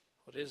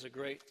It is a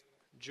great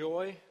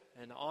joy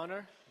and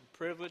honor and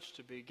privilege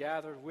to be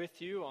gathered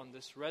with you on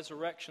this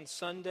Resurrection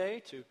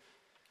Sunday to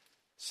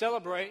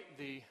celebrate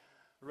the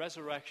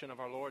resurrection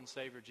of our Lord and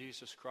Savior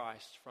Jesus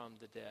Christ from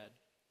the dead.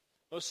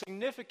 The most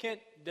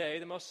significant day,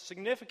 the most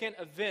significant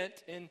event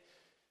in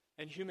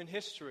human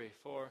history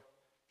for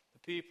the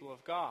people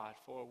of God.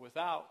 For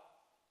without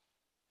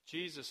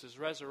Jesus'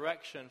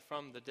 resurrection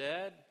from the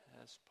dead,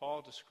 as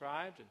Paul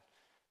described in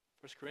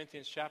 1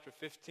 Corinthians chapter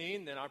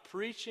 15, then our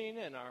preaching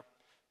and our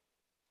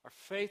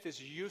faith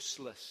is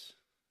useless.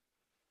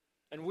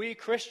 And we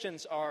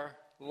Christians are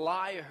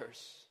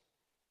liars.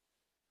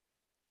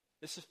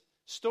 This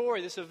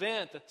story, this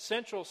event, the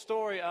central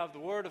story of the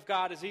Word of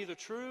God is either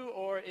true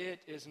or it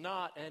is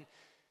not. And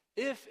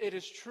if it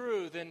is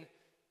true, then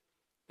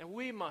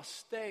we must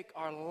stake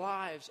our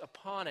lives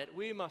upon it.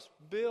 We must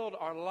build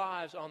our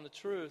lives on the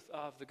truth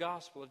of the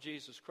gospel of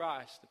Jesus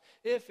Christ.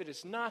 If it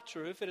is not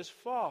true, if it is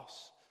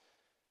false,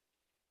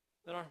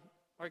 then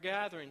our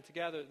gathering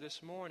together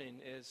this morning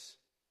is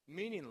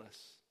meaningless,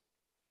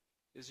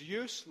 is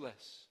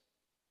useless.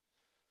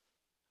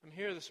 I'm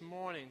here this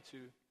morning to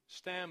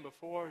stand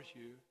before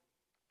you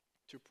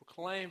to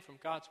proclaim from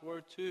God's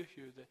Word to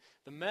you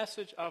the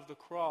message of the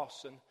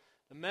cross and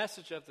the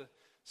message of the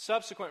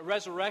subsequent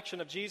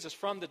resurrection of Jesus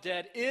from the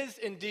dead is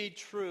indeed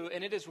true,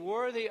 and it is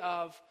worthy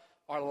of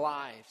our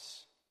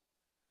lives.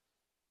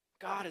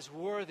 God is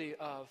worthy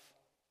of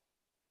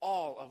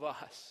all of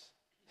us.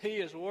 He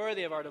is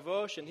worthy of our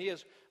devotion. He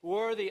is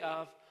worthy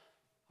of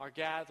our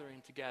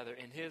gathering together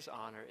in His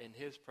honor, in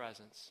His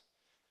presence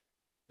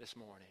this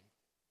morning.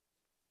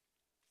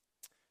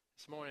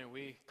 This morning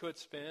we could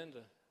spend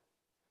a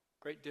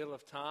great deal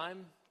of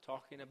time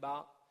talking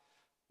about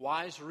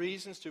wise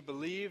reasons to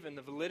believe in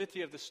the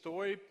validity of the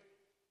story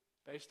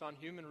based on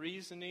human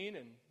reasoning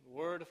and the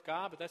Word of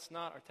God, but that's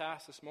not our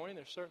task this morning.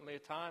 There's certainly a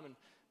time and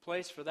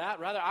place for that.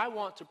 Rather, I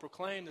want to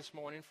proclaim this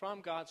morning from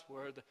God's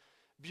Word the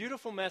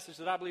beautiful message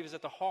that I believe is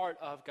at the heart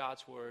of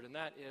God's Word, and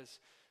that is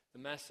the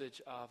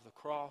message of the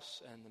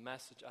cross and the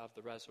message of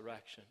the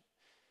resurrection.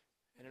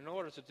 And in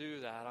order to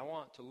do that, I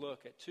want to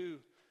look at two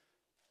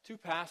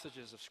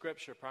passages of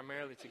Scripture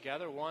primarily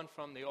together. One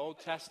from the Old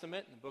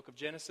Testament in the book of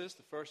Genesis,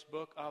 the first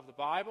book of the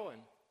Bible,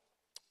 and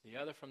the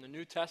other from the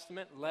New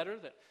Testament letter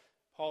that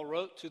Paul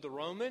wrote to the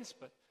Romans.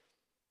 But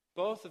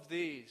both of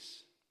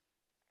these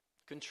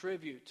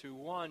contribute to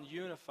one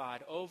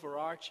unified,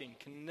 overarching,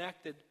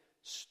 connected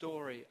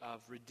story of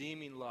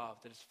redeeming love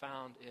that is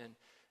found in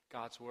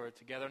God's Word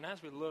together. And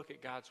as we look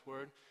at God's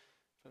Word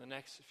for the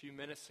next few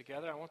minutes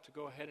together, I want to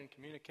go ahead and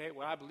communicate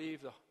what I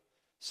believe the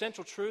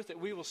central truth that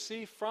we will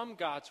see from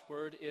God's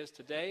Word is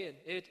today, and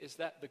it is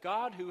that the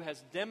God who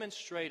has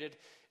demonstrated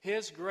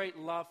His great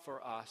love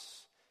for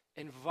us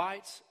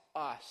invites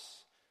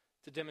us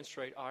to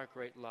demonstrate our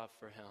great love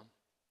for Him.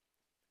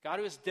 God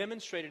who has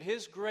demonstrated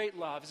His great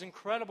love, His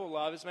incredible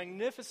love, His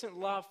magnificent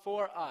love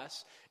for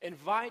us,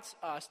 invites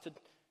us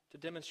to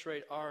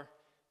demonstrate our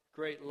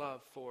great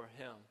love for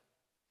Him.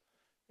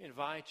 I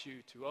invite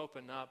you to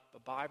open up a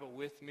Bible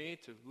with me,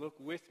 to look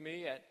with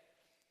me at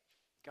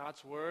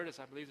God's Word, as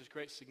I believe there's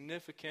great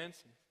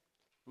significance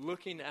in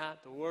looking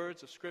at the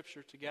words of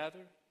Scripture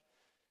together.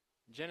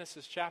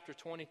 Genesis chapter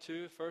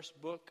 22,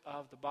 first book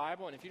of the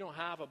Bible. And if you don't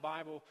have a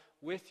Bible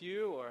with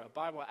you or a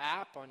Bible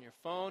app on your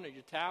phone or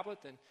your tablet,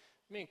 then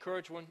let me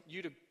encourage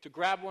you to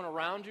grab one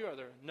around you.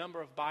 There are a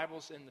number of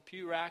Bibles in the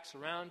pew racks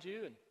around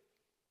you. And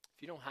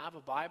if you don't have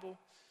a Bible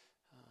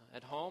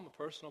at home, a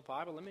personal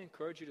Bible, let me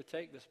encourage you to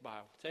take this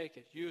Bible. Take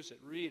it, use it,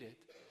 read it,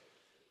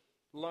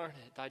 learn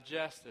it,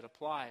 digest it,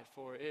 apply it,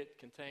 for it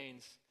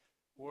contains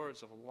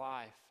words of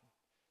life.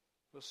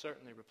 We'll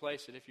certainly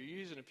replace it. If you're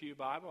using a pew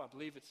Bible, I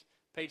believe it's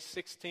page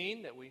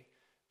 16 that we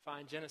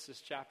find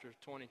Genesis chapter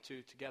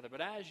 22 together.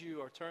 But as you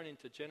are turning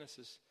to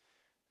Genesis,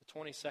 the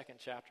 22nd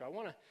chapter, I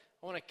want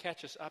to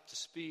catch us up to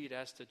speed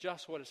as to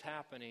just what is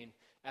happening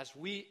as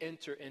we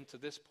enter into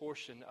this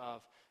portion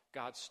of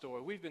God's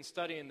story. We've been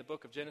studying the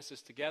book of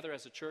Genesis together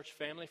as a church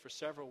family for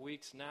several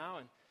weeks now,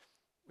 and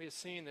we have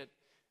seen that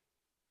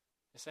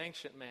this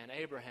ancient man,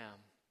 Abraham,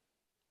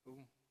 who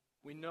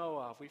we know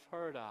of, we've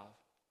heard of,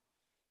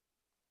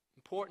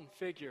 important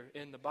figure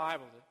in the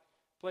Bible that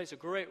plays a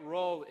great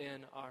role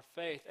in our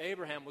faith.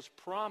 Abraham was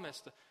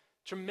promised a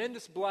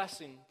tremendous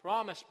blessing,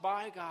 promised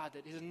by God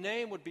that his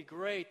name would be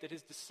great, that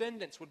his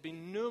descendants would be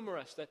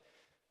numerous, that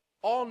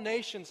all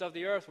nations of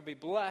the earth would be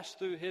blessed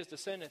through his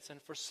descendants. And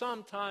for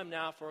some time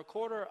now, for a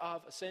quarter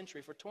of a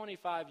century, for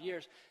 25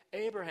 years,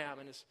 Abraham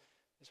and his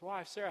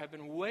wife Sarah have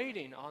been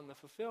waiting on the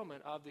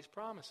fulfillment of these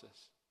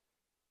promises.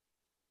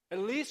 At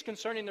least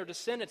concerning their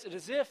descendants, it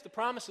is as if the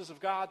promises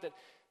of God that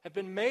have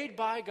been made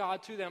by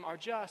God to them are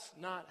just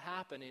not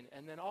happening.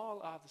 And then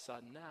all of a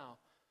sudden now,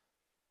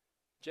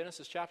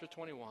 Genesis chapter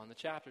 21, the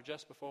chapter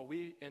just before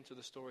we enter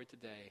the story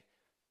today,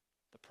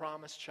 the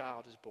promised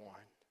child is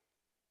born.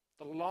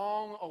 The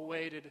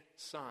long-awaited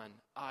son,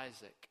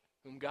 Isaac,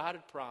 whom God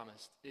had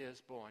promised, is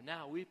born.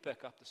 Now we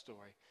pick up the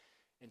story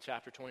in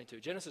chapter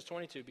 22. Genesis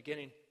 22,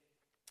 beginning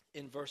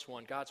in verse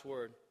 1, God's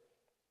Word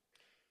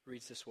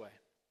reads this way.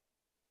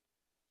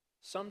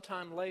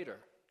 Sometime later,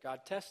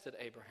 God tested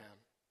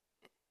Abraham.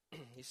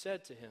 He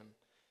said to him,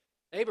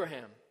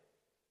 "Abraham,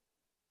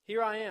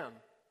 here I am,"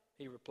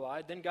 he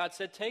replied. Then God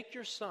said, "Take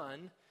your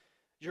son,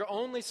 your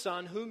only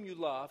son whom you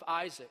love,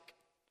 Isaac,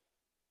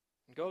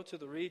 and go to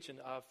the region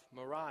of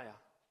Moriah.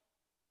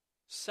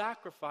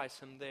 Sacrifice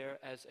him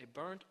there as a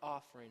burnt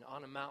offering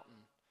on a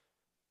mountain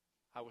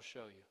I will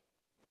show you."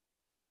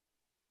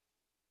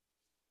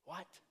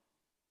 What?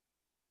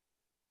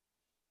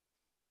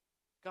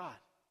 God,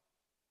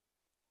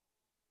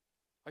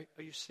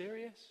 are you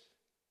serious?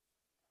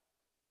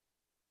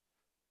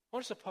 I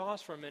want us to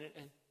pause for a minute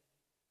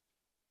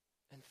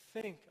and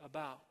think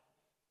about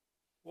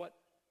what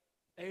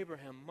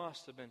Abraham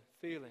must have been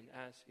feeling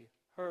as he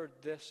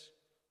heard this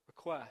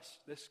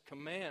request, this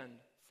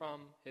command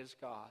from his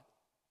God.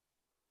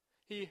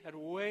 He had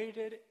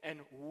waited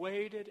and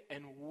waited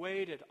and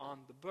waited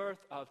on the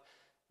birth of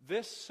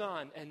this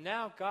son, and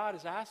now God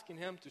is asking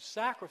him to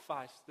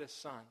sacrifice this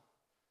son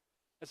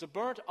as a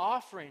burnt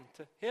offering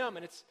to him.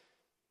 And it's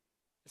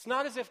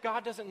not as if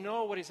God doesn't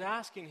know what he's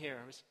asking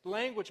here. His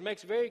language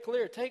makes very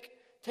clear.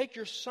 Take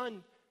your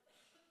son,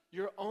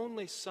 your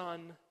only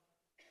son,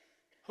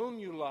 whom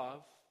you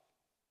love.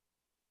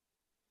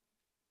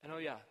 And oh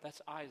yeah,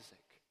 that's Isaac.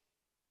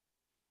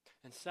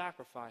 And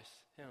sacrifice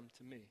him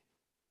to me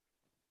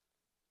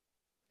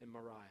in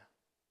Moriah.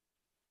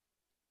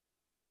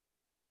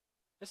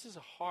 This is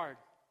a hard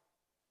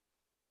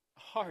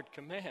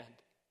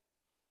command,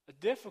 a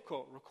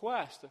difficult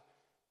request, a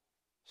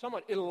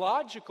somewhat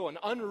illogical and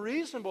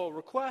unreasonable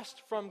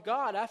request from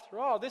God. After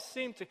all, this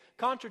seemed to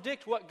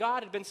contradict what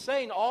God had been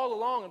saying all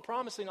along and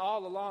promising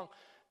all along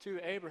to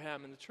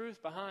Abraham. And the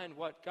truth behind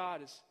what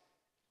God is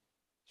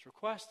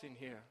requesting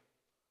here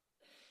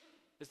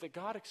is that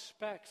God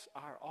expects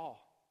our all.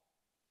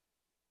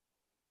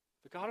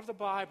 The God of the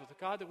Bible, the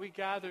God that we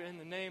gather in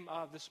the name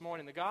of this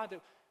morning, the God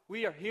that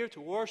we are here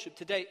to worship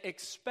today,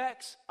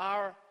 expects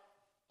our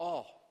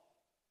all.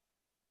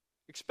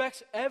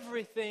 Expects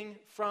everything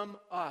from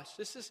us.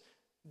 This is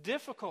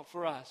difficult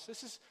for us.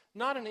 This is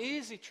not an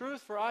easy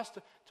truth for us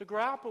to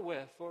grapple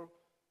with, or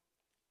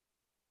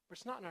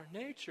it's not in our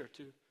nature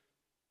to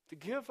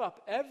give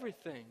up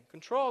everything,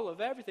 control of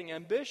everything,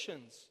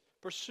 ambitions,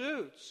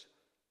 pursuits,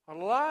 our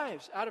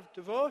lives out of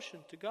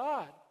devotion to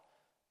God.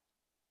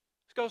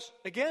 This goes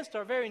against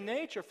our very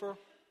nature, for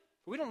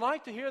we don't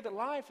like to hear that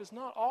life is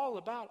not all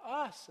about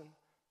us and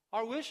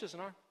our wishes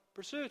and our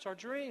pursuits, our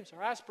dreams,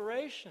 our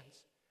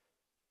aspirations.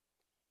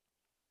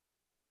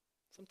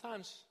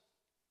 Sometimes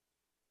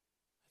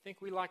I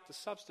think we like to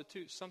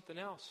substitute something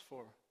else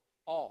for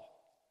all.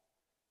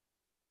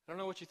 I don't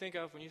know what you think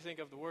of when you think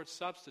of the word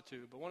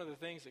substitute, but one of the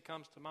things that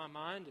comes to my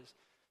mind is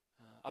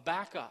a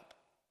backup.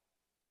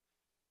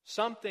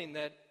 Something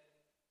that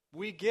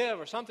we give,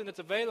 or something that's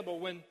available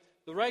when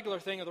the regular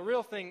thing or the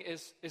real thing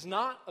is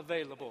not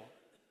available.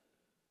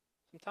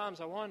 Sometimes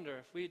I wonder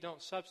if we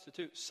don't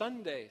substitute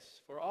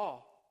Sundays for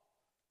all.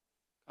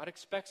 God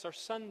expects our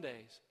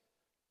Sundays.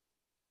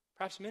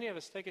 Perhaps many of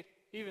us take it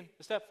even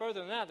a step further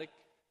than that.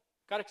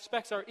 God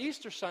expects our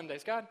Easter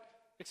Sundays. God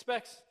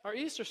expects our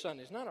Easter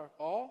Sundays, not our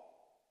all.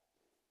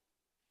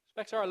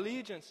 Expects our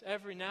allegiance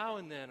every now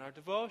and then, our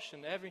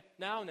devotion every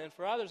now and then.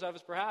 For others of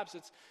us, perhaps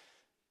it's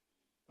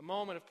a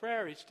moment of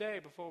prayer each day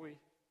before we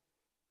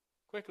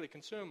quickly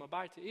consume a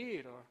bite to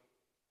eat, or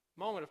a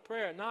moment of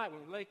prayer at night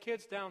when we lay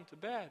kids down to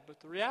bed. But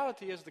the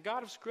reality is the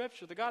God of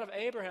Scripture, the God of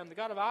Abraham, the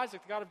God of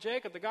Isaac, the God of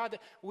Jacob, the God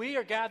that we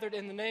are gathered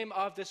in the name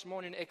of this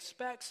morning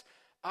expects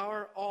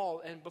our all.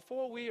 And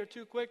before we are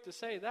too quick to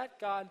say that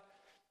God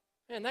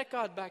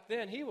back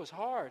then, he was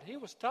hard, he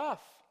was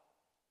tough.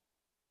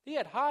 He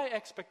had high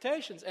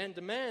expectations and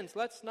demands.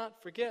 Let's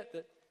not forget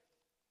that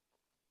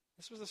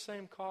this was the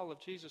same call of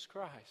Jesus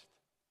Christ.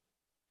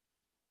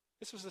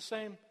 This was the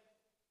same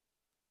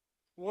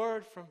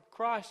word from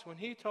Christ when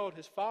he told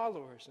his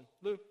followers in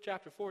Luke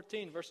chapter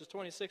 14, verses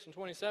 26 and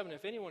 27,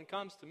 "If anyone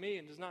comes to me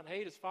and does not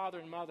hate his father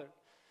and mother,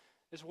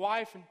 his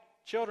wife and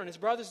children, his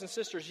brothers and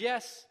sisters,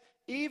 yes,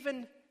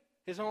 even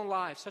his own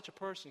life, such a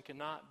person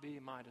cannot be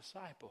my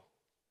disciple.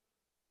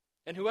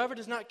 And whoever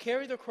does not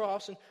carry the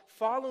cross and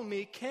follow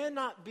me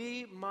cannot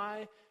be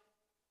my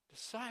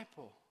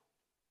disciple."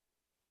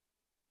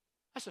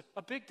 That's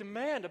a big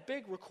demand, a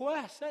big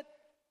request. That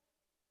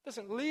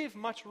doesn't leave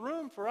much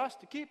room for us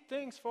to keep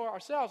things for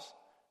ourselves.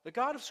 The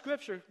God of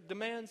Scripture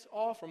demands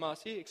all from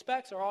us. He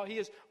expects our all. He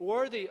is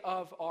worthy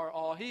of our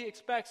all. He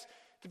expects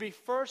to be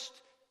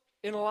first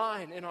in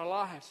line in our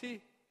lives.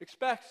 He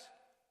expects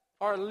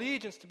our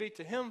allegiance to be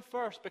to him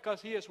first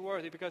because he is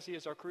worthy, because he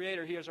is our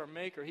creator, he is our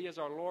maker, he is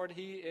our Lord,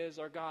 he is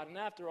our God. And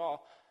after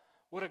all,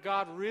 would a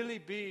God really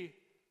be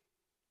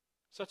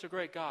such a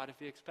great God if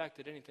he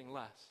expected anything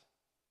less?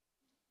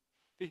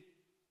 If he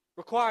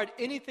required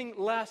anything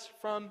less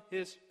from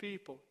his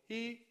people?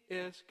 He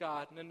is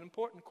God. And an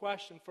important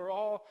question for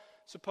all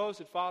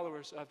supposed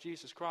followers of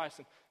Jesus Christ,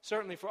 and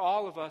certainly for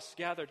all of us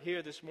gathered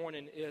here this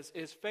morning,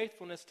 is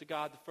faithfulness to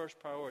God the first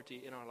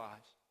priority in our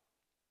lives?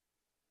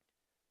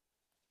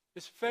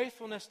 Is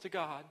faithfulness to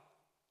God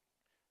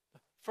the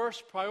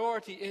first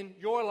priority in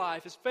your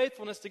life? Is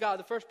faithfulness to God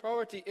the first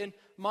priority in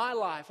my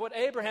life? What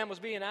Abraham was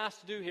being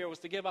asked to do here was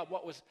to give up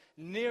what was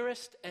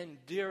nearest and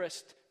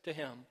dearest to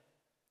him.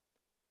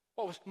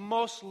 What was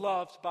most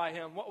loved by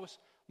him. What was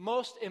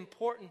most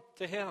important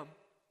to him.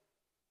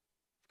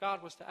 If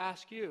God was to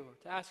ask you, or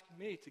to ask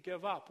me to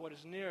give up what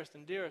is nearest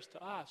and dearest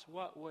to us,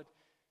 what would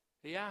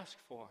he ask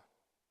for?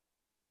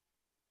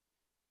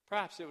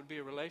 Perhaps it would be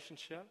a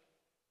relationship.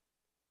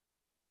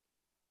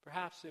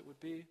 Perhaps it would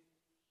be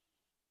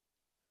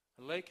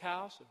a lake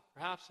house, or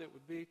perhaps it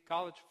would be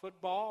college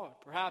football, or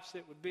perhaps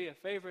it would be a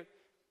favorite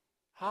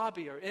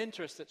hobby or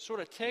interest that sort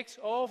of takes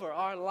over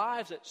our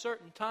lives at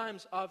certain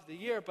times of the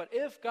year. But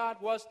if God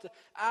was to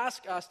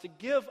ask us to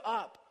give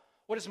up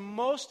what is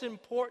most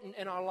important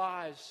in our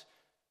lives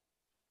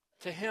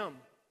to Him,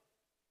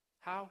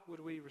 how would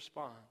we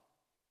respond?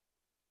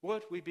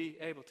 Would we be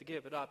able to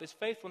give it up? Is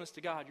faithfulness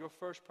to God your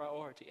first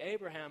priority?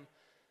 Abraham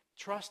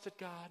trusted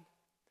God.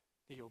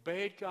 He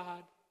obeyed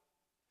God.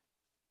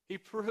 He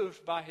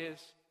proved by his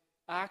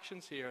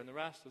actions here and the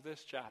rest of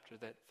this chapter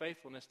that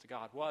faithfulness to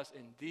God was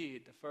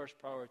indeed the first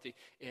priority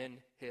in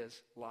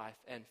his life.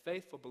 And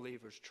faithful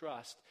believers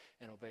trust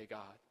and obey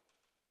God.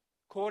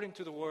 According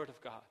to the Word of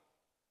God,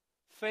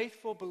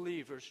 faithful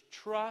believers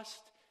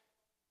trust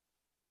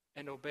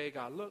and obey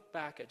God. Look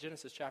back at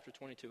Genesis chapter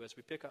 22 as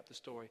we pick up the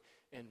story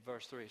in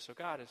verse 3. So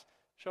God has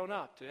shown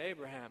up to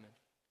Abraham and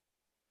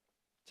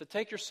said,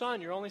 take your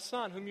son, your only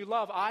son, whom you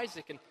love,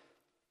 Isaac, and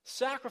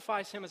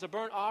sacrifice him as a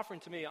burnt offering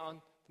to me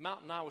on the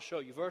mountain I will show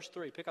you. Verse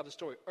 3, pick up the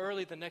story.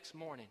 Early the next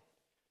morning,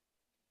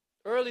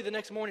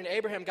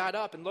 Abraham got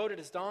up and loaded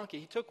his donkey.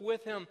 He took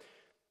with him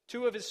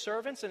 2 of his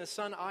servants and his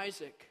son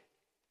Isaac.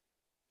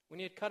 When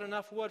he had cut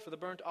enough wood for the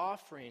burnt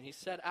offering, he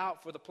set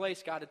out for the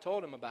place God had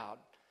told him about.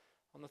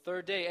 On the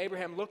 3rd day,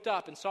 Abraham looked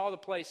up and saw the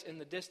place in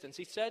the distance.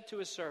 He said to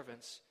his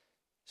servants,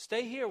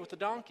 stay here with the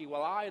donkey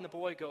while I and the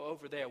boy go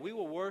over there. We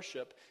will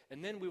worship,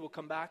 and then we will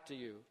come back to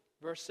you.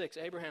 Verse 6,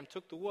 Abraham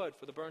took the wood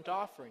for the burnt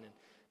offering and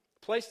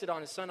placed it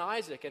on his son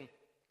Isaac, and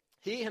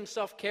he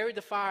himself carried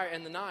the fire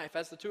and the knife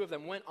as the 2 of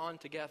them went on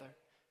together.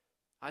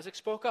 Isaac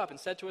spoke up and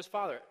said to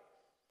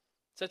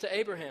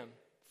Abraham,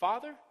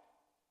 Father?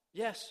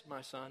 Yes,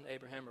 my son,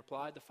 Abraham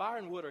replied. The fire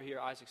and wood are here,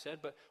 Isaac said,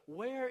 but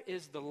where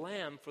is the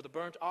lamb for the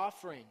burnt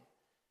offering?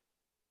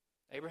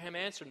 Abraham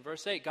answered in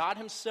verse 8, God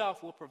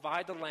himself will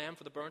provide the lamb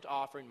for the burnt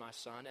offering, my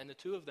son. And the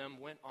 2 of them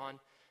went on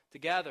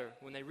together.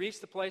 When they reached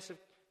the place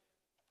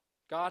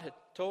God had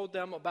told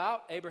them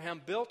about,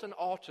 Abraham built an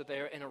altar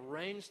there and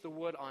arranged the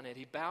wood on it.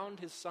 He bound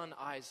his son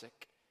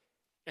Isaac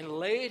and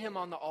laid him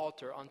on the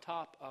altar on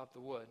top of the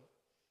wood.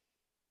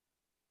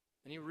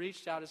 And he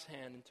reached out his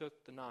hand and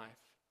took the knife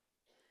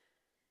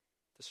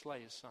to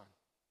slay his son.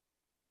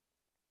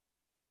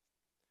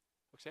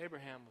 Folks,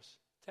 Abraham was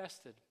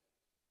tested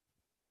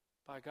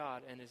by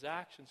God, and his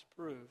actions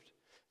proved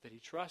that he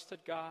trusted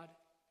God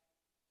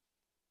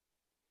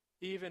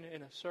even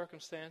in a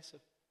circumstance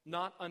of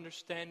not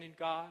understanding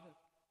God.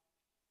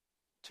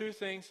 2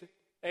 things that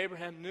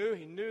Abraham knew.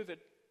 He knew that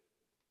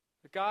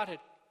God had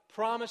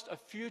promised a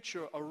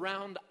future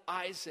around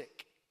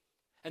Isaac.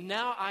 And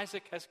now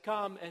Isaac has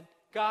come, and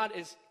God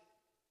is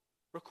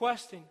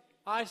requesting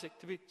Isaac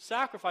to be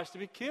sacrificed, to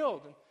be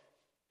killed. And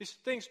these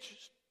things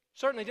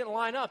certainly didn't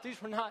line up.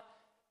 These were not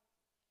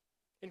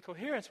in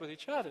coherence with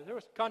each other. There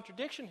was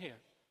contradiction here.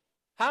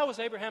 How was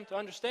Abraham to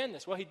understand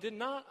this? Well, he did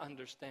not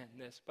understand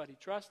this, but he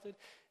trusted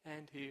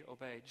and he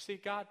obeyed. You see,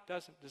 God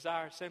doesn't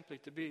desire simply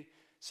to be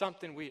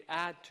something we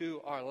add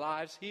to our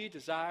lives. He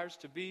desires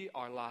to be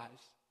our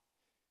lives.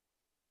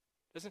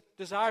 Doesn't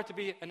desire to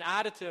be an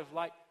additive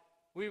like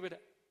we would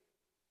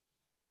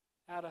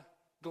add a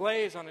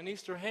glaze on an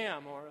Easter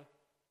ham or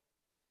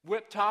a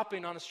whipped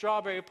topping on a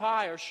strawberry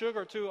pie or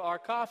sugar to our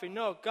coffee.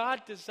 No,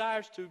 God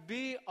desires to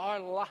be our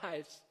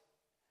lives.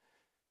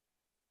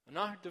 And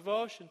our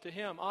devotion to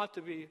Him ought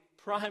to be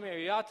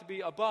primary. It ought to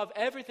be above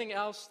everything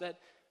else that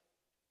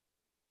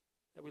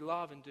we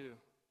love and do.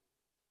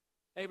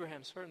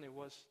 Abraham certainly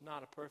was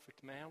not a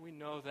perfect man. We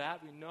know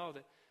that. We know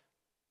that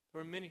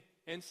there were many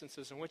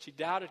instances in which he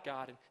doubted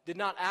God and did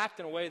not act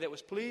in a way that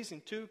was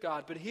pleasing to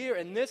God. But here,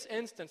 in this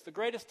instance, the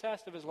greatest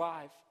test of his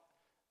life,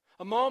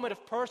 a moment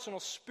of personal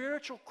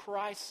spiritual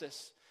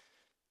crisis,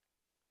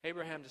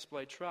 Abraham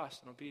displayed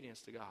trust and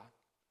obedience to God.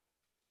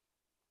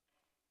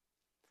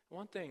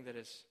 One thing that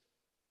is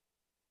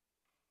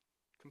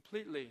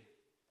completely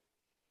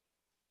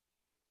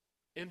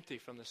empty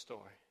from the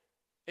story,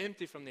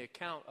 empty from the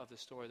account of the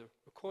story, the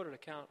recorded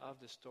account of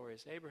the story,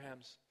 is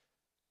Abraham's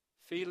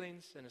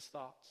feelings and his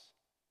thoughts.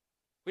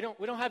 We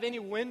don't have any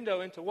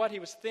window into what he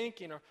was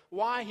thinking or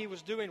why he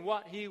was doing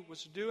what he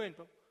was doing,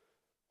 but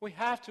we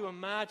have to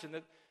imagine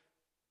that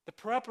the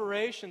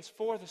preparations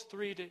for this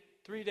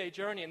three-day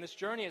journey and this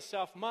journey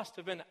itself must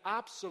have been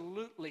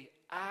absolutely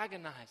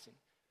agonizing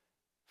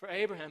for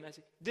Abraham, as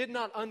he did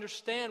not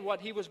understand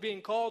what he was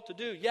being called to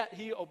do, yet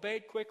he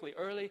obeyed quickly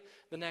early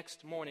the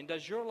next morning.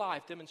 Does your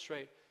life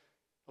demonstrate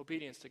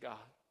obedience to God?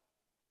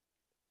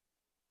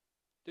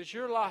 Does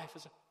your life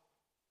as a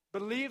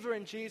believer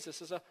in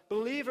Jesus, as a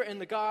believer in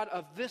the God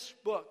of this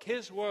book,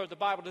 His Word, the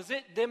Bible, does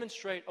it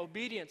demonstrate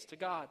obedience to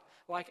God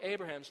like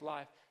Abraham's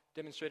life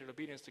demonstrated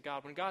obedience to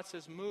God? When God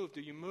says move,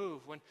 do you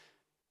move? When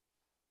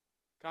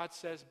God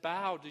says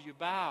bow, do you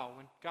bow?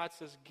 When God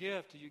says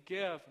give, do you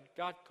give? When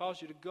God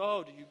calls you to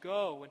go, do you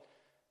go? When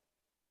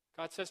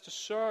God says to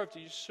serve, do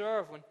you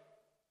serve? When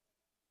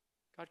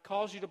God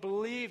calls you to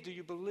believe, do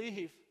you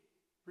believe?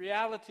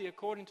 Reality,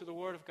 according to the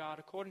Word of God,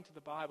 according to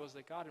the Bible, is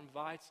that God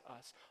invites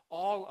us,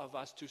 all of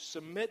us, to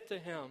submit to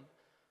Him,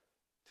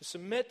 to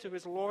submit to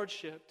His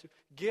Lordship, to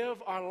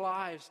give our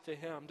lives to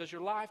Him. Does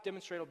your life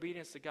demonstrate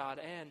obedience to God,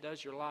 and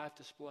does your life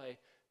display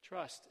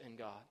trust in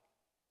God?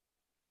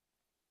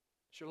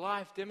 Does your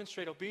life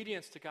demonstrate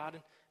obedience to God,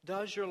 and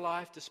does your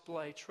life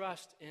display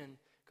trust in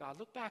God?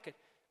 Look back at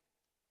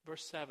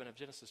verse 7 of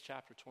Genesis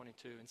chapter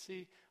 22 and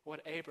see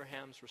what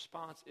Abraham's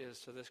response is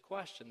to this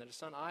question that his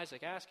son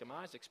Isaac asked him.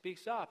 Isaac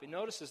speaks up. He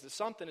notices that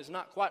something is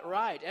not quite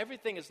right.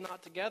 Everything is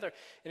not together.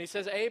 And he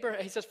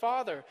says,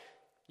 Father,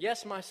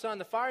 yes, my son,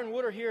 the fire and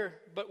wood are here,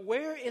 but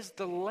where is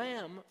the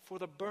lamb for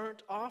the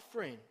burnt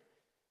offering?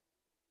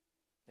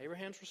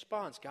 Abraham's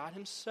response, God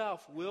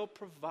Himself will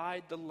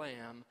provide the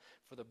lamb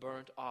for the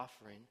burnt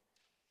offering,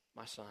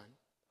 my son.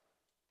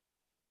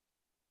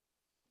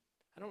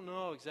 I don't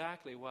know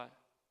exactly what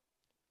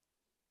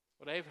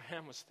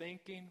Abraham was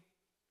thinking,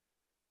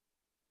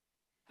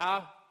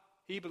 how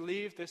he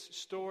believed this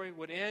story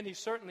would end. He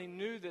certainly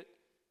knew that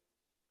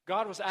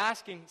God was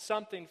asking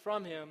something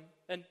from him.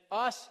 And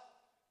us,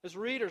 as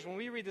readers, when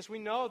we read this, we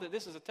know that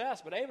this is a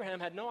test. But Abraham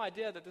had no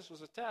idea that this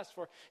was a test,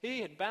 for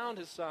he had bound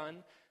his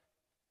son,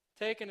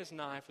 taken his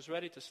knife, was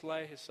ready to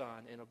slay his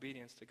son in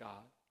obedience to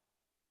God.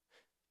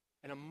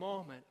 In a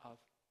moment of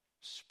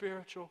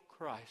spiritual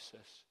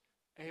crisis,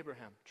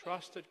 Abraham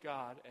trusted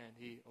God and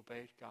he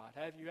obeyed God.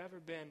 Have you ever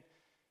been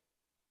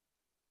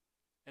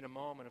in a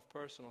moment of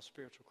personal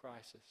spiritual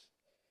crisis?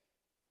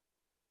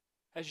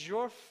 Has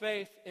your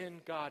faith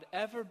in God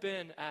ever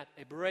been at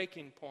a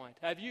breaking point?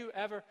 Have you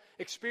ever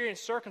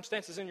experienced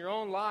circumstances in your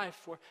own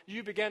life where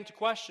you began to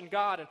question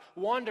God and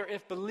wonder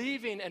if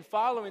believing and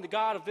following the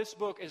God of this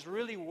book is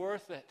really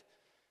worth it?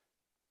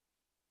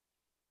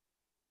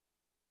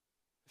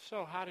 If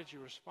so, how did you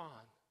respond?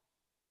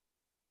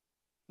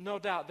 No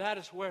doubt that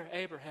is where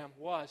Abraham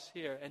was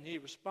here, and he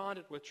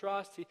responded with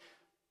trust. He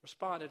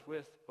responded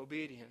with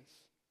obedience.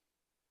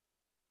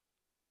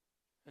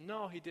 And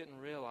no, he didn't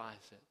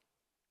realize it.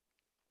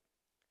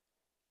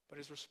 But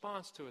his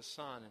response to his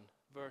son in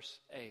verse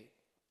 8,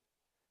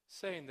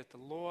 saying that the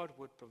Lord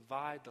would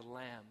provide the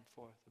lamb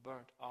for the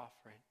burnt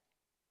offering,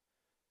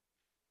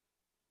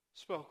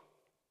 spoke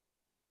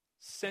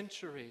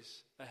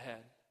centuries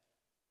ahead,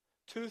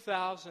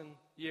 2,000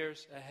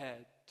 years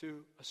ahead,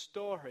 to a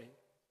story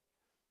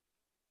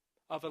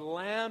of a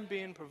lamb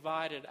being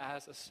provided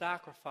as a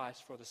sacrifice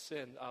for the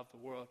sin of the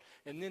world.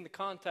 And in the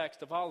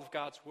context of all of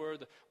God's Word,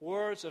 the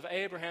words of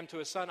Abraham to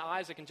his son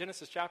Isaac in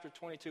Genesis chapter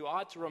 22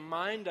 ought to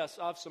remind us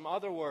of some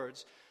other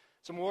words.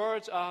 Some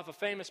words of a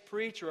famous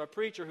preacher, a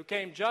preacher who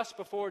came just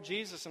before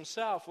Jesus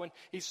himself, when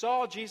he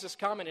saw Jesus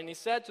coming, and he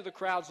said to the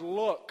crowds,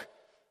 Look,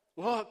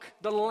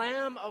 the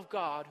Lamb of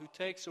God who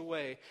takes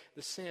away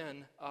the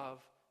sin of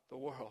the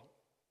world.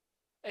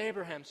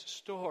 Abraham's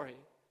story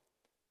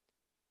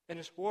and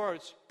his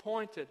words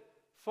pointed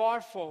far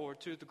forward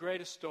to the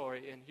greatest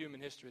story in human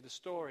history, the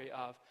story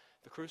of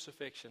the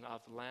crucifixion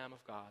of the Lamb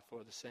of God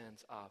for the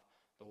sins of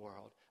the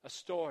world. A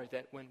story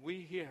that when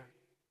we hear,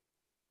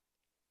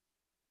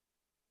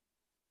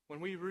 when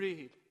we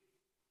read,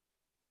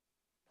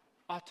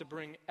 ought to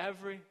bring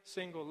every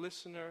single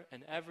listener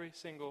and every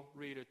single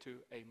reader to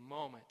a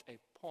moment, a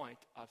point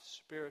of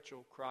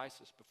spiritual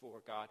crisis before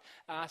God,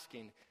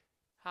 asking,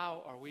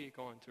 how are we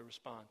going to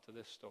respond to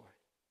this story?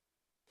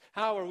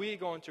 How are we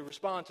going to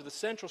respond to the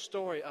central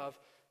story of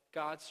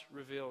God's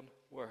revealed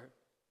Word?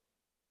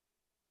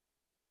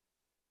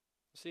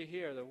 See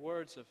here the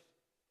words of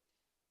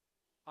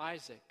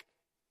Isaac.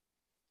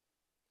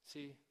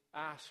 He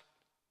asked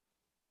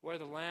where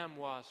the lamb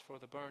was for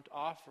the burnt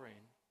offering.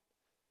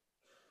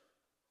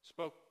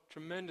 Spoke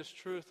tremendous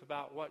truth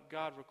about what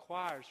God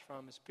requires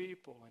from His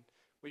people. And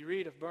we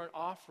read of burnt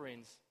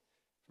offerings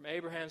from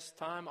Abraham's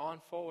time on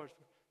forward,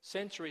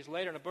 centuries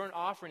later. And a burnt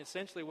offering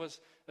essentially was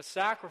a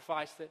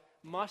sacrifice that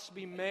must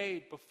be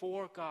made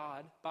before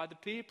God by the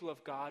people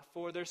of God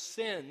for their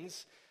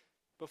sins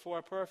before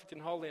a perfect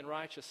and holy and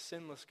righteous,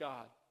 sinless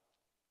God.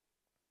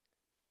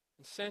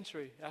 And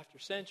century after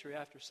century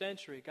after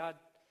century, God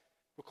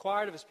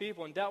required of His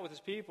people and dealt with His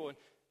people and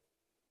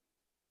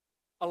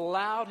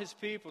allowed His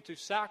people to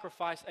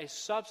sacrifice a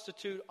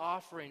substitute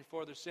offering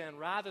for their sin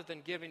rather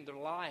than giving their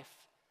life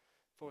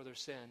for their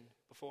sin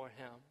before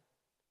Him.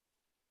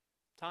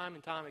 Time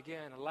and time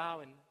again,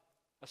 allowing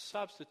a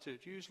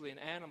substitute, usually an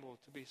animal,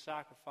 to be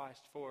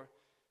sacrificed for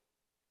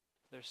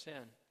their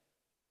sin.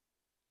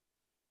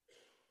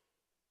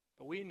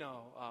 But we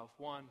know of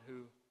one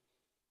who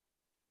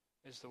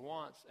is the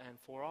once and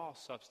for all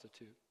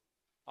substitute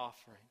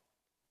offering,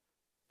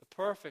 the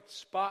perfect,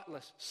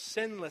 spotless,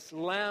 sinless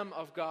Lamb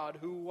of God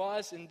who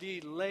was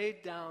indeed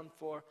laid down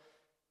for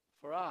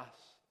us.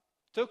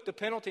 Took the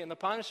penalty and the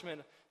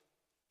punishment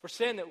for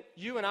sin that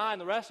you and I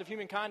and the rest of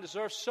humankind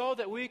deserve so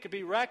that we could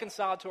be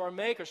reconciled to our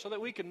Maker, so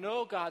that we could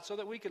know God, so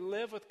that we could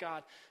live with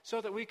God,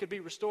 so that we could be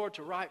restored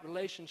to right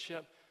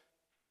relationship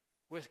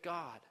with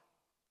God.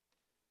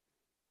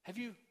 Have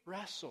you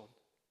wrestled?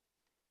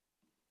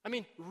 I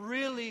mean,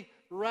 really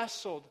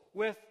wrestled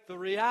with the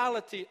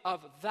reality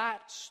of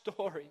that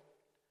story.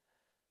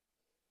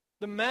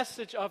 The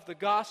message of the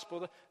gospel,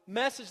 the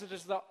message that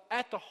is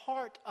at the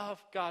heart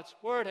of God's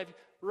Word. Have you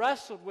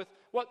wrestled with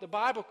what the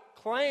Bible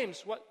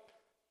claims, what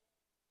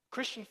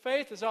Christian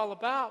faith is all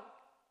about,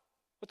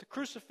 what the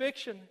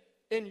crucifixion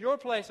in your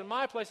place and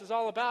my place is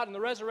all about, and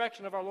the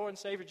resurrection of our Lord and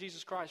Savior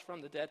Jesus Christ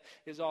from the dead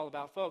is all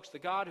about? Folks, the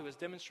God who has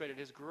demonstrated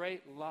His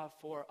great love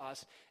for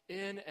us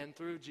in and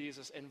through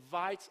Jesus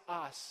invites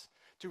us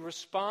to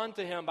respond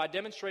to Him by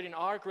demonstrating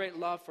our great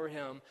love for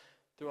Him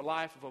through a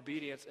life of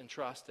obedience and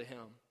trust to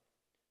Him.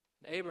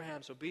 And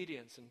Abraham's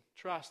obedience and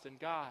trust in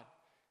God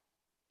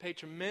paid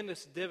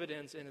tremendous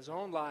dividends in his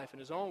own life and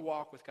his own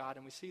walk with God,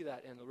 and we see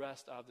that in the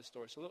rest of the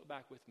story. So look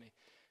back with me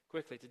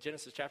quickly to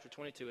Genesis chapter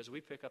 22 as we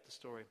pick up the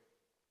story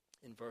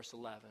in verse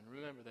 11.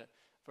 Remember that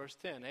verse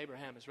 10,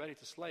 Abraham is ready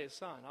to slay his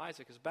son.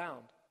 Isaac is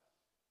bound.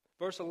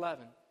 Verse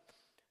 11,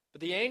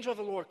 but the angel of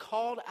the Lord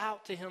called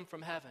out to him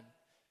from heaven,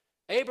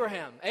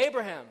 Abraham,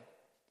 Abraham,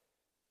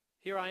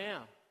 here I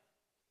am.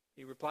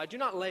 He replied, do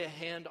not lay a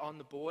hand on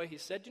the boy. He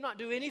said, do not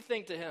do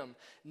anything to him.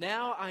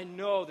 Now I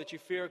know that you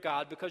fear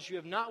God, because you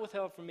have not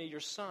withheld from me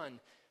your son,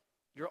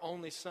 your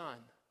only son.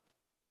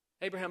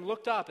 Abraham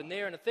looked up, and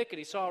there in a thicket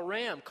he saw a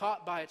ram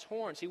caught by its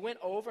horns. He went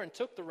over and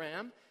took the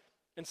ram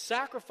and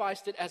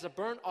sacrificed it as a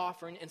burnt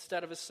offering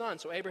instead of his son.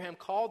 So Abraham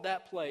called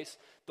that place,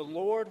 the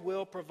Lord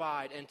will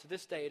provide. And to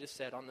this day it is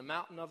said, on the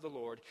mountain of the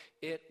Lord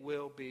it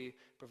will be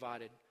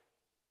provided.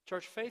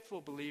 Church, faithful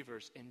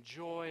believers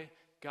enjoy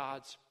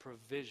God's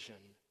provision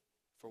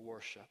for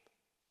worship.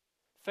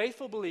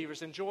 Faithful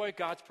believers enjoy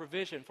God's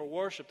provision for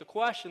worship. The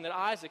question that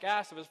Isaac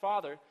asked of his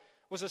father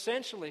was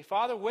essentially,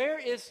 Father, where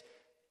is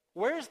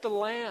the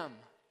lamb?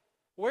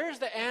 Where is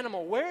the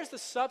animal? Where is the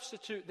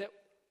substitute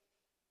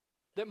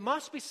that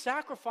must be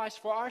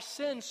sacrificed for our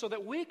sins so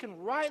that we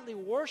can rightly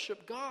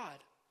worship God?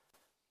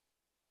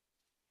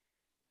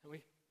 And we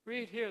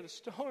read here the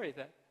story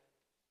that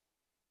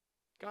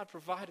God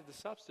provided the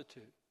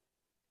substitute.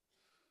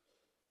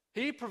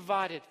 He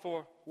provided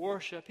for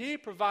worship. He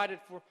provided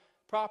for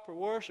proper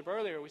worship.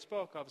 Earlier we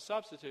spoke of a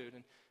substitute,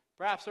 and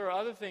perhaps there are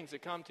other things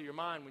that come to your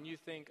mind when you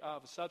think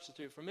of a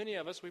substitute. For many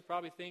of us, we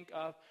probably think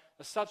of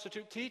a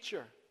substitute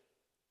teacher.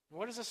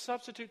 What is a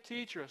substitute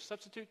teacher? A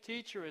substitute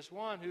teacher is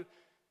one who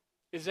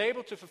is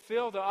able to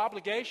fulfill the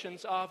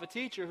obligations of a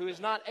teacher who is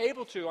not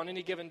able to on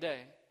any given day.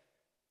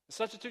 A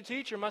substitute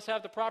teacher must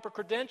have the proper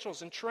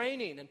credentials and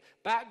training and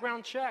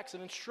background checks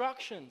and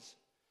instructions.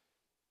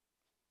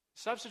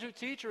 Substitute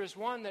teacher is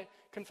one that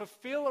can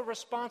fulfill a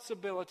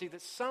responsibility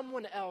that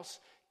someone else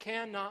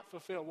cannot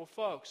fulfill. Well,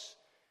 folks,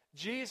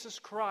 Jesus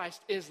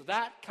Christ is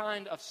that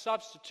kind of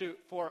substitute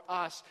for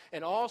us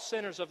and all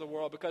sinners of the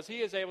world, because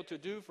He is able to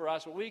do for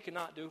us what we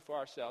cannot do for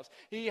ourselves.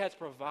 He has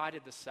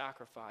provided the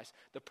sacrifice,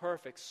 the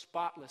perfect,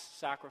 spotless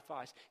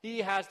sacrifice. He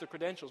has the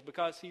credentials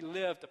because He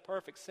lived a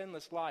perfect,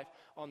 sinless life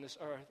on this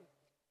earth.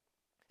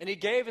 And He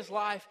gave His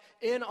life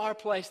in our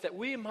place that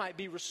we might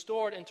be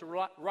restored into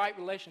right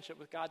relationship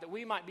with God, that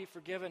we might be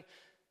forgiven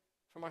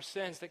from our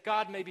sins, that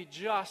God may be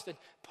just and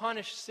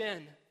punish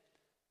sin,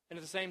 and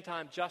at the same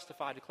time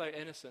justify, declare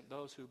innocent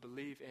those who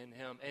believe in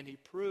Him. And He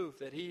proved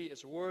that He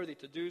is worthy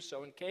to do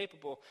so and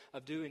capable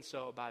of doing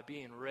so by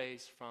being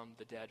raised from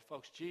the dead.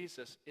 Folks,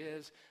 Jesus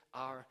is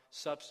our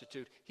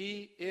substitute.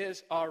 He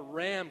is our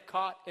ram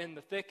caught in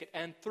the thicket,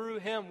 and through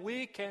Him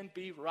we can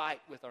be right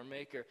with our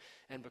Maker.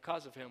 And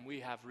because of Him, we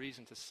have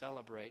reason to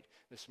celebrate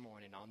this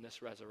morning on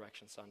this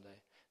Resurrection Sunday,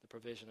 the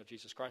provision of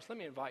Jesus Christ. Let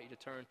me invite you to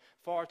turn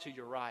far to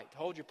your right.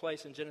 Hold your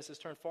place in Genesis.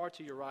 Turn far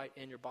to your right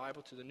in your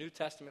Bible to the New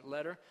Testament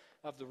letter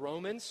of the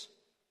Romans.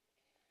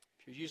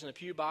 If you're using a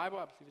Pew Bible,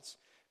 I believe it's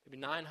maybe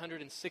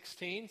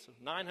 916, so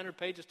 900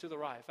 pages to the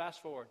right.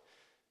 Fast forward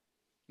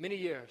many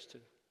years to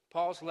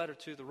Paul's letter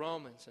to the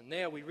Romans. And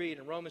there we read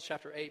in Romans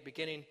chapter 8,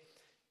 beginning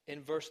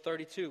in verse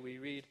 32, we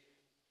read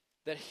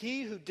that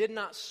He who did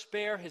not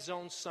spare His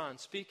own Son,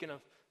 speaking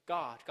of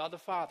God the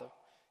Father,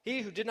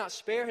 He who did not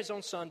spare His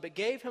own Son, but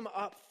gave Him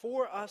up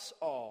for us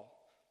all,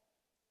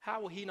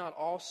 how will He not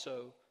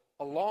also,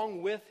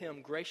 along with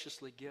Him,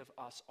 graciously give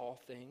us all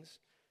things?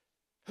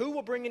 Who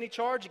will bring any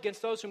charge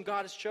against those whom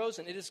God has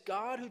chosen? It is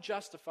God who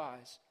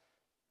justifies.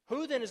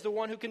 Who then is the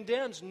one who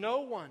condemns?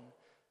 No one.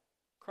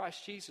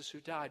 Christ Jesus, who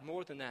died,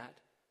 more than that,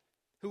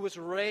 who was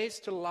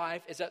raised to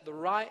life, is at the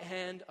right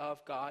hand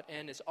of God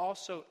and is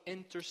also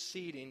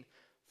interceding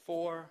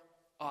for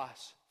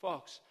us.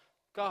 Folks,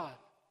 God,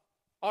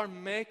 our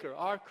Maker,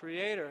 our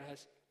Creator,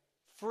 has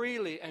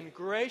freely and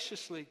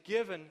graciously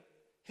given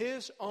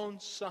His own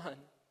Son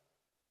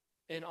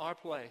in our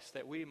place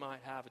that we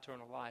might have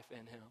eternal life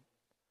in Him.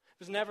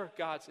 It was never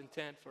God's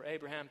intent for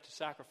Abraham to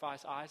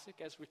sacrifice Isaac.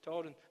 As we're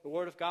told in the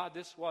Word of God,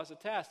 this was a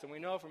test. And we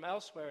know from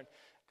elsewhere in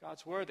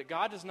God's Word that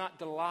God does not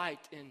delight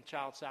in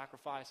child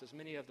sacrifice as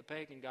many of the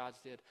pagan gods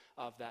did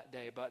of that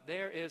day. But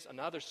there is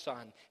another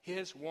Son,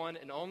 His one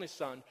and only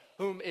Son,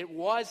 whom it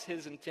was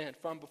His intent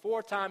from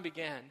before time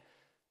began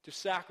to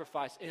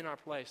sacrifice in our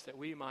place that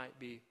we might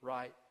be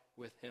right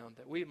with Him,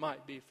 that we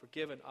might be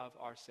forgiven of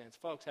our sins.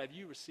 Folks, have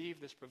you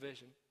received this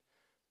provision?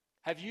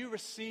 Have you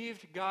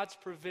received God's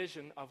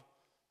provision of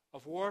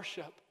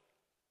worship,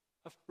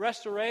 of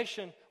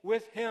restoration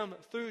with Him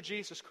through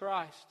Jesus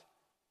Christ?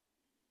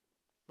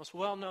 Most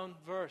well-known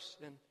verse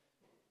in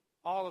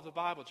all of the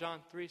Bible, John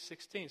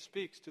 3:16,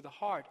 speaks to the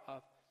heart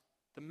of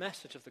the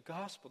message of the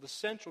gospel, the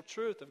central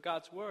truth of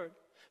God's word.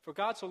 For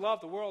God so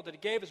loved the world that He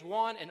gave His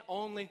one and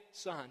only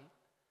Son.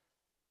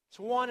 His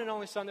one and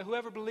only Son, that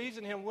whoever believes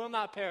in Him will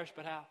not perish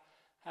but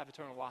have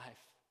eternal life.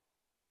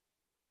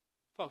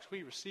 Folks,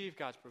 we receive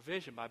God's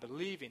provision by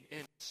believing in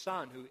His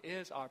Son, who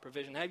is our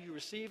provision. Have you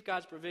received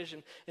God's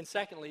provision? And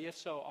secondly, if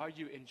so, are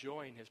you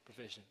enjoying His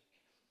provision?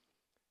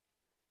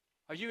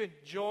 Are you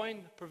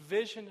enjoying the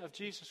provision of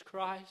Jesus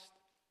Christ?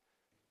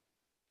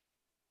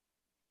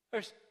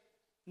 There's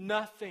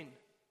nothing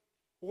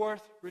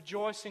worth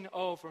rejoicing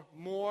over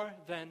more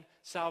than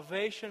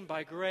salvation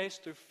by grace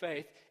through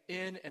faith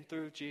in and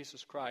through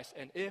Jesus Christ.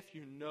 And if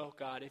you know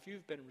God, if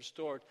you've been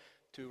restored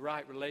to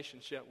right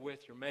relationship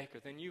with your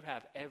Maker, then you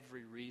have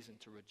every reason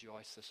to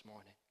rejoice this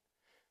morning.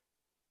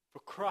 For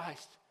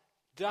Christ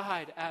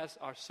died as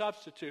our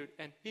substitute,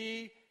 and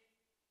He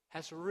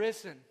has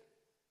risen.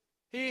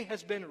 He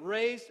has been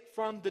raised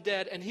from the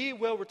dead, and He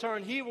will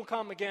return. He will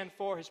come again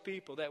for His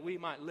people, that we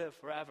might live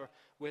forever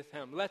with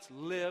Him. Let's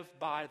live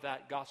by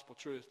that gospel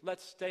truth.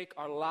 Let's stake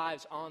our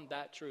lives on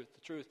that truth,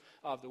 the truth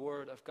of the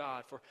Word of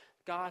God. For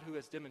God, who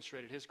has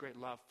demonstrated His great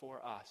love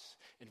for us,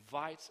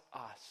 invites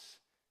us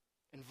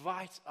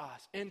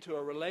into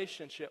a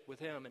relationship with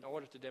Him in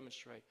order to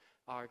demonstrate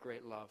our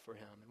great love for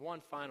Him. And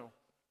one final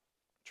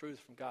truth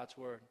from God's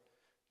Word,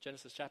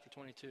 Genesis chapter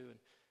 22, and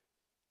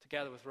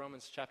together with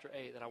Romans chapter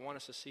 8, that I want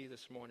us to see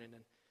this morning,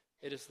 and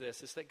it is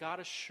this. It's that God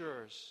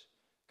assures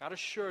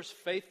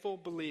faithful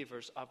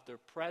believers of their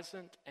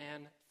present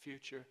and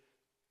future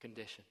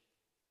condition.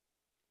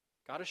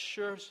 God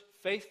assures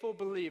faithful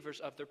believers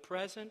of their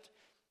present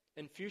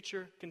and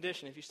future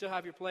condition. If you still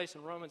have your place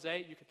in Romans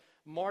 8, you can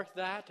mark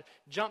that.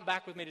 Jump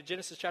back with me to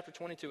Genesis chapter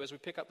 22 as we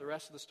pick up the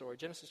rest of the story.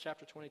 Genesis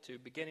chapter 22,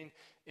 beginning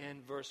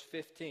in verse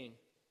 15.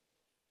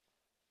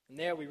 And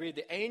there we read,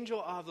 "The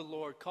angel of the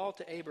Lord called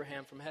to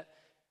Abraham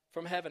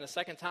from heaven a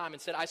second time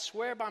and said, I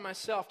swear by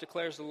myself,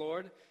 declares the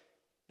Lord,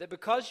 that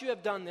because you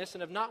have done this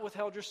and have not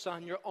withheld your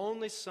son, your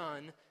only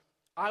son,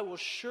 I will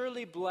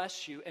surely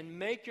bless you and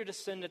make your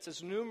descendants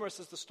as numerous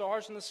as the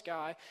stars in the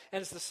sky and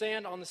as the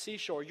sand on the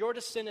seashore. Your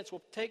descendants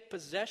will take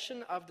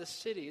possession of the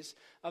cities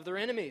of their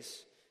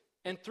enemies.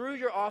 And through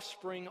your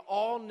offspring,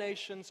 all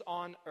nations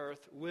on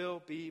earth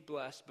will be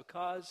blessed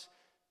because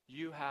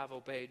you have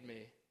obeyed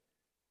me."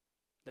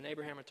 Then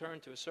Abraham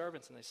returned to his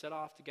servants, and they set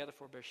off together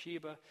for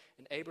Beersheba,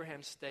 and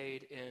Abraham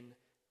stayed in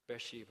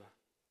Beersheba.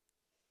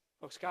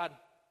 Folks, God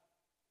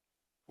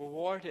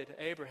rewarded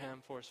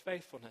Abraham for his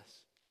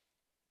faithfulness,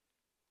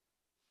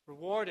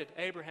 rewarded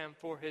Abraham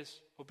for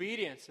his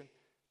obedience, and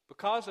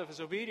because of his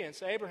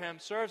obedience, Abraham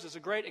serves as a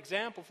great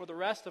example for the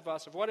rest of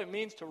us of what it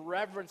means to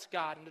reverence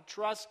God and to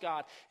trust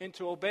God and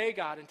to obey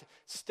God and to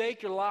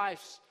stake your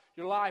life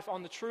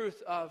on the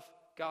truth of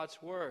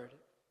God's Word.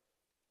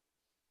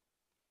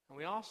 And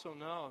we also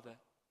know that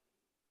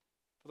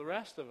for the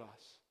rest of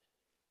us,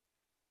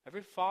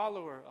 every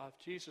follower of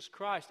Jesus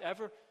Christ,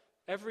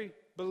 every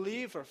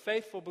believer,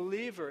 faithful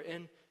believer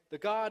in the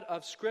God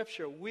of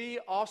Scripture, we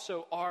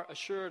also are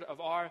assured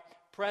of our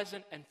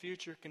present and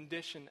future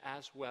condition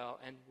as well.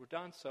 And we're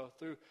done so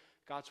through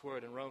God's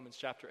Word in Romans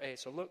chapter 8.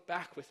 So look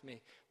back with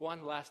me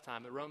one last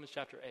time at Romans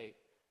chapter 8,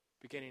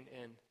 beginning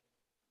in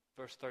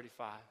verse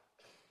 35.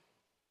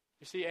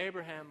 You see,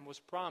 Abraham was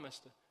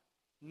promised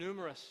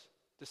numerous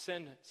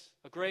descendants,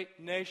 a great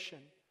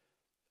nation,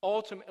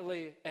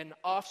 ultimately an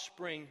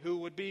offspring who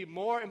would be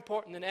more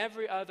important than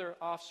every other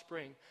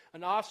offspring,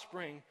 an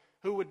offspring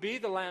who would be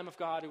the Lamb of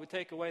God who would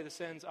take away the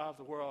sins of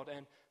the world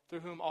and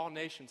through whom all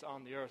nations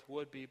on the earth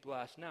would be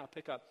blessed. Now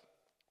pick up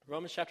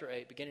Romans chapter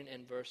 8, beginning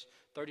in verse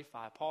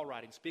 35. Paul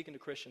writing, speaking to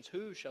Christians,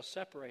 "Who shall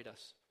separate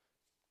us?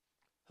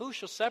 Who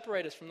shall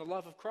separate us from the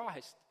love of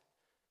Christ?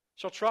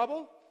 Shall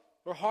trouble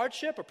or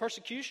hardship or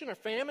persecution or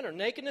famine or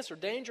nakedness or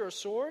danger or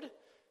sword?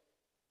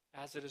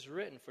 As it is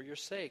written, for your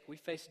sake we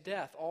face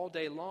death all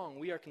day long.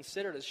 We are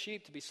considered as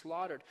sheep to be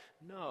slaughtered.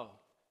 No,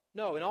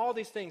 in all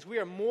these things we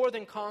are more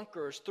than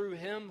conquerors through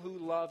Him who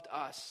loved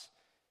us."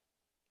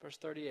 Verse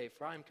 38,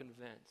 "For I am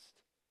convinced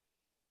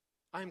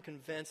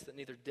that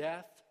neither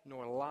death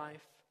nor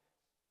life,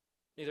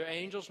 neither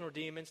angels nor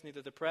demons,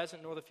 neither the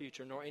present nor the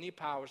future, nor any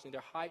powers,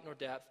 neither height nor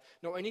depth,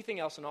 nor anything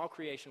else in all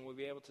creation will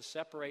be able to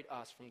separate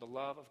us from the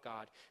love of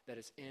God that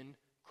is in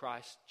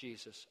Christ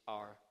Jesus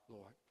our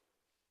Lord."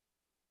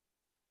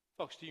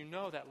 Folks, do you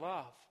know that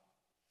love?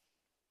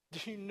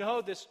 Do you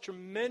know this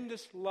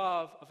tremendous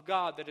love of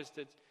God that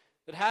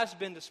has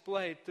been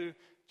displayed through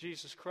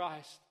Jesus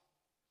Christ?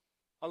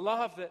 A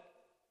love that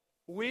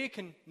we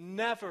can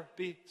never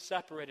be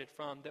separated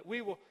from, that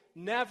we will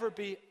never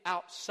be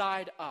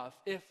outside of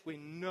if we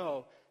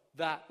know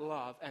that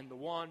love and the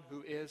one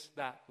who is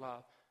that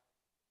love.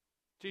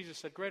 Jesus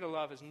said, greater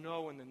love is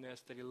no one than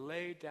this, that he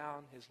laid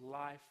down his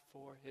life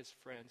for his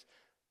friends.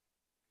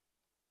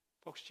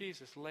 Folks,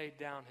 Jesus laid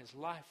down his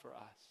life for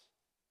us,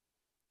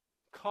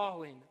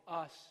 calling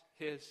us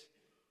his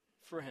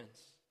friends.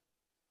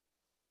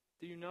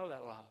 Do you know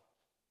that love?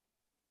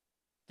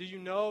 Do you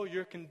know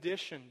your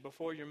condition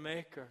before your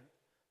Maker?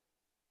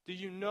 Do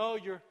you know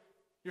your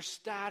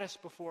status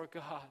before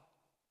God?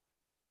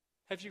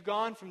 Have you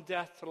gone from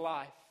death to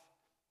life?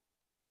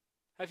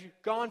 Have you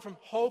gone from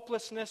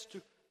hopelessness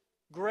to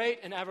great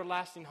and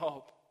everlasting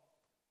hope?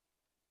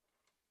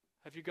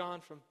 Have you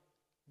gone from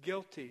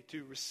guilty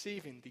to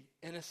receiving the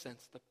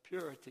innocence, the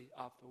purity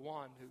of the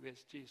one who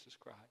is Jesus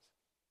Christ?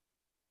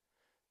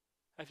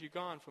 Have you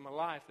gone from a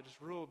life that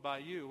is ruled by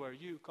you, where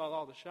you call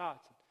all the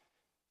shots,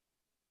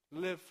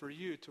 and live for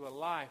you, to a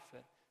life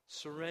that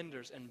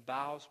surrenders and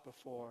bows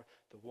before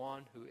the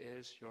one who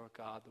is your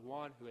God, the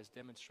one who has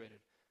demonstrated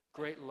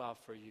great love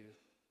for you,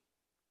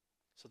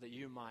 so that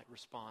you might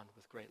respond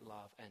with great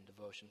love and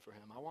devotion for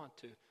him? I want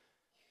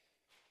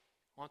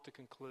to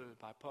conclude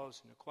by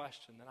posing a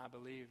question that I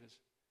believe is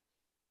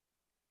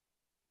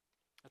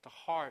at the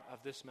heart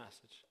of this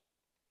message.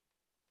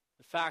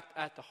 In fact,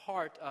 at the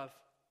heart of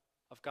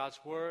God's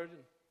Word,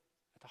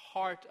 at the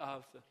heart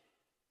of the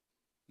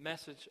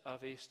message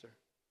of Easter.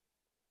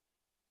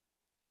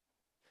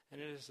 And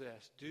it is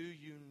this: do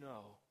you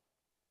know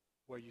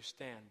where you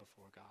stand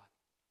before God?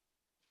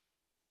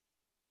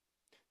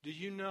 Do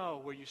you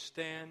know where you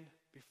stand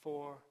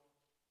before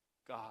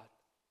God?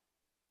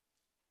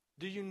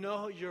 Do you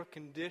know your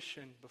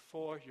condition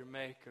before your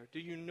Maker? Do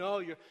you know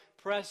your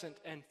present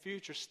and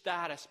future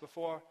status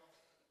before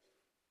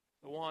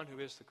the one who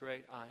is the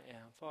great I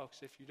am? Folks,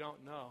 if you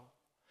don't know,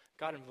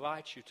 God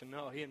invites you to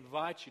know. He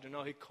invites you to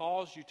know. He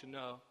calls you to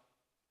know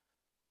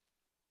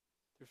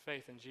through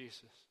faith in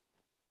Jesus.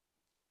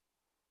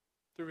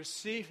 Through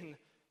receiving the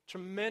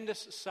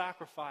tremendous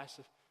sacrifice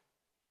of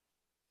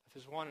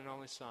his one and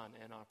only Son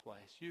in our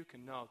place. You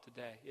can know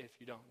today if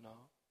you don't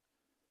know.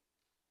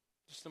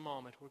 Just a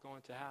moment, we're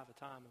going to have a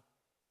time of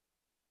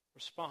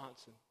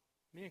response. And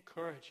let me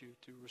encourage you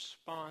to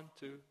respond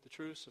to the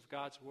truths of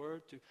God's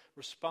Word, to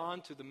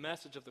respond to the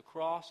message of the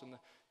cross and the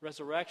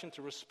resurrection,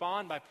 to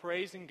respond by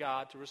praising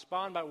God, to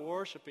respond by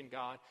worshiping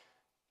God,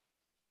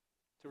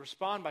 to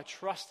respond by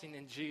trusting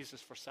in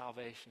Jesus for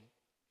salvation,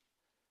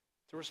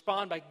 to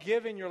respond by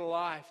giving your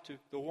life to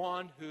the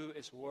one who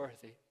is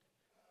worthy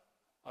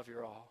of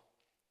your all.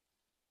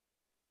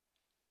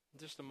 In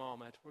just a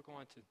moment, we're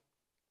going to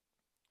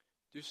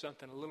do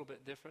something a little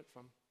bit different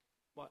from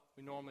what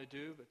we normally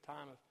do, but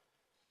time of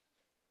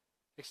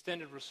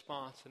extended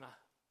response. And I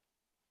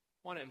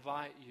want to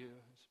invite you,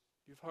 as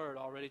you've heard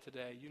already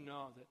today, you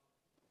know that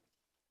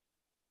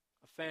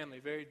a family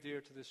very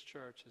dear to this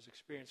church has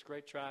experienced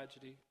great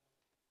tragedy,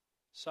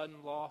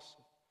 sudden loss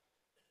of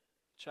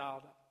a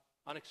child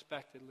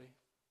unexpectedly.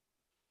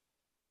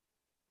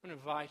 I want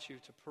to invite you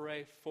to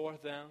pray for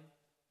them.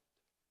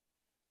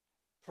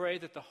 Pray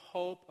that the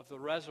hope of the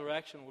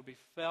resurrection will be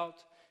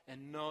felt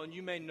and known.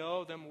 You may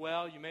know them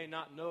well, you may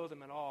not know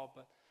them at all,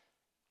 but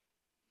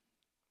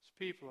as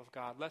people of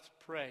God, let's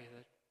pray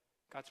that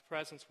God's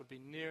presence would be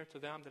near to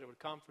them, that it would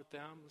comfort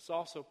them. Let's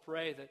also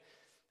pray that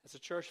as a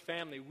church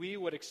family, we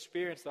would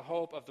experience the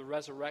hope of the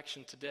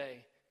resurrection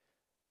today.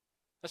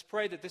 Let's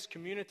pray that this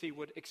community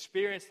would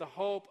experience the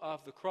hope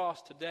of the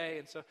cross today.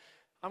 And so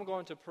I'm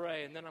going to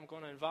pray, and then I'm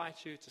going to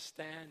invite you to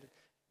stand,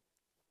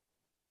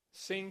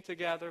 sing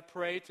together,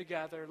 pray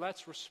together.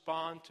 Let's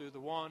respond to the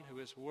one who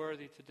is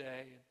worthy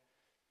today.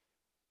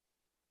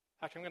 In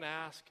fact, I'm going to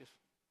ask if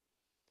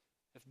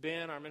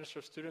Ben, our minister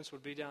of students,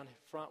 would be down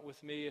front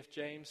with me, if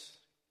James,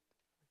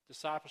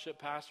 discipleship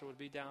pastor, would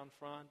be down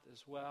front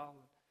as well.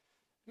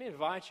 Let me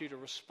invite you to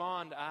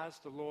respond as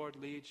the Lord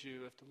leads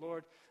you. If the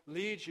Lord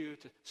leads you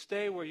to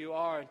stay where you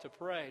are and to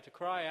pray, to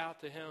cry out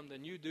to him,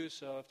 then you do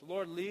so. If the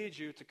Lord leads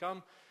you to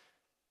come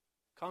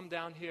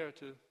down here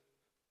to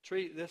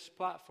treat this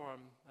platform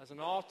as an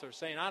altar,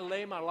 saying, I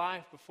lay my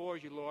life before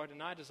you, Lord,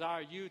 and I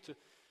desire you to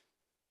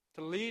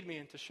lead me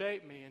and to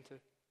shape me and to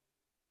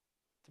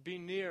be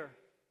near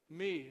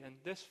me and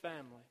this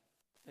family,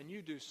 and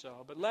you do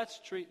so. But let's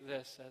treat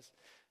this as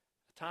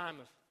a time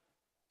of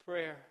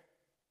prayer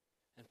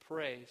and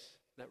praise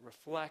that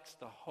reflects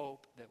the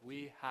hope that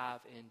we have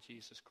in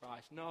Jesus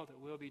Christ. Know that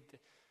we'll be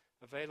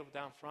available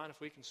down front if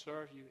we can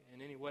serve you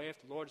in any way.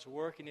 If the Lord is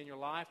working in your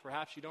life,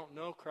 perhaps you don't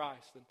know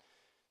Christ, and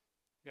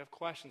you have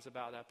questions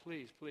about that,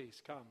 please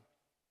come.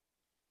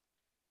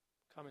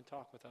 Come and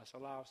talk with us.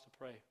 Allow us to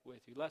pray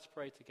with you. Let's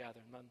pray together,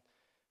 and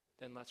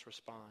then let's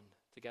respond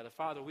together.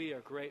 Father, we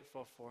are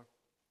grateful for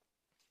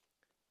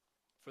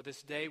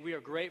this day. We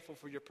are grateful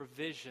for your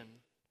provision.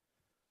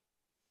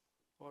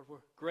 Lord, we're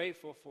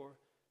grateful for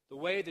the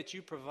way that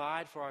you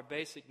provide for our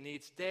basic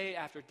needs day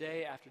after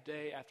day after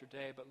day after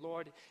day. But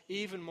Lord,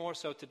 even more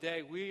so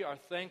today, we are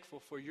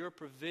thankful for your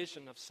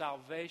provision of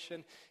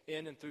salvation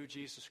in and through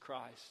Jesus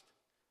Christ.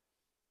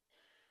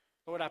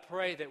 Lord, I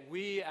pray that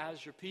we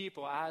as your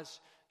people,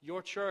 as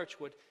your church,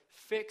 would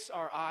fix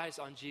our eyes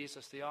on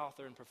Jesus, the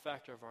author and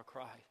perfecter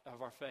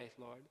of our faith,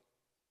 Lord.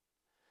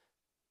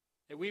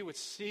 That we would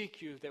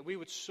seek you, that we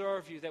would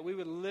serve you, that we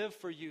would live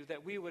for you,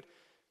 that we would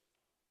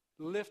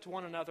lift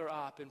one another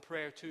up in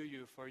prayer to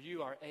you, for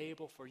you are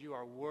able, for you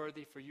are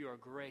worthy, for you are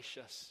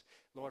gracious.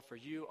 Lord, for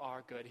you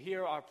are good.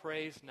 Hear our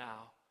praise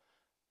now.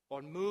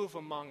 Lord, move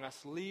among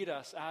us, lead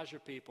us as your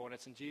people. And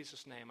it's in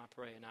Jesus' name I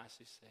pray and ask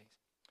these things.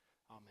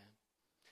 Amen.